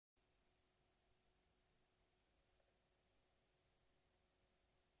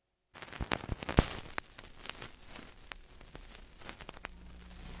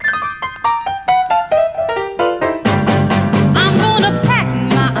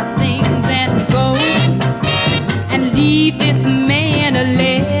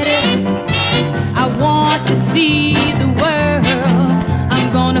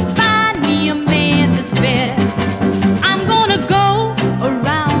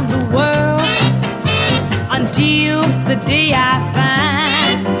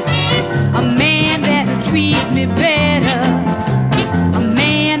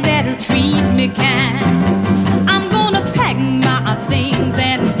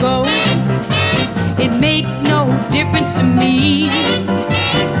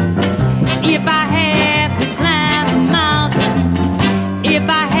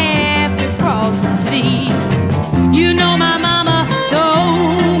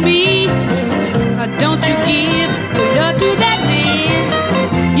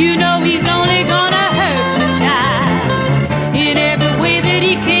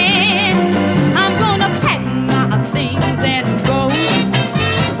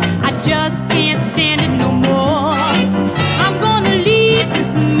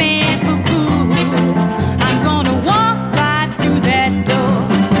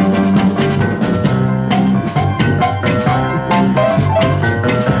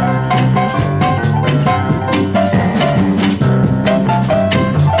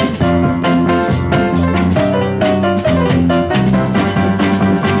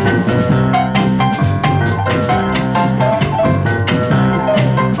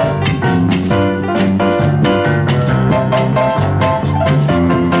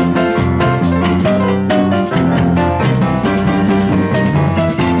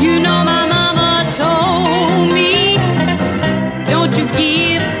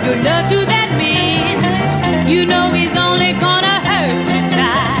your love to that man. You know he's only gonna hurt your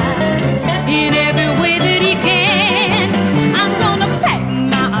child in every way that he can. I'm gonna pack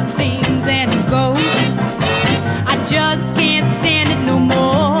my things and go. I just can't stand it no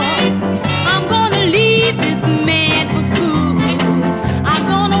more. I'm gonna leave this man for good. I'm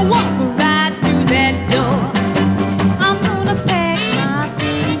gonna walk right through that door. I'm gonna pack my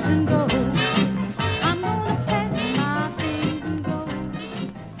things and go. I'm gonna pack my things and go.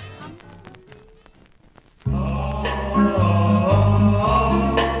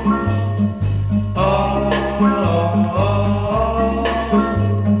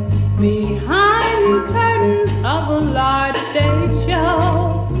 Behind curtains of a large stage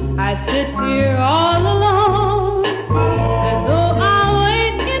show, I sit here all alone, and though I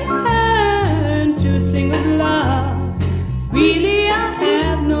wait in turn to sing of love, really I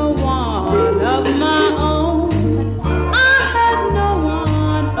have no one of my own. I have no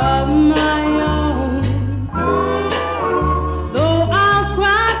one of my own. Though I'll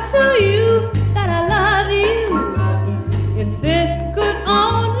cry to you that I love you, if this could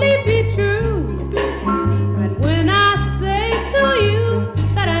only be true. And when I say to you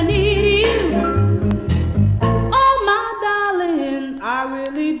that I need you, oh my darling, I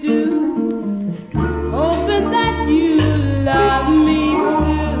really do. Hoping that you love me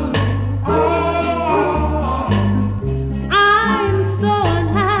too. I'm so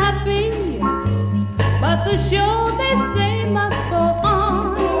unhappy, but the show they say must go on.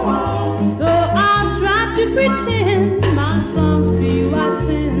 So I'll try to pretend my songs to you I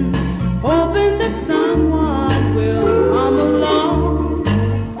sing, hoping that someone will come along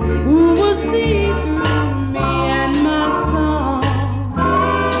who will see through me and my song.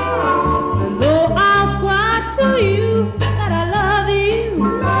 And though I'll cry to you that I love you,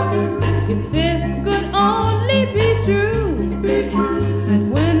 if this could only be true. And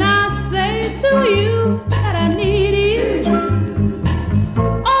when I say to you that I need you,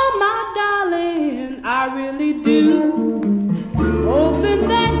 oh my darling, I really do. Hoping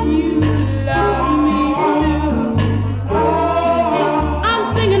that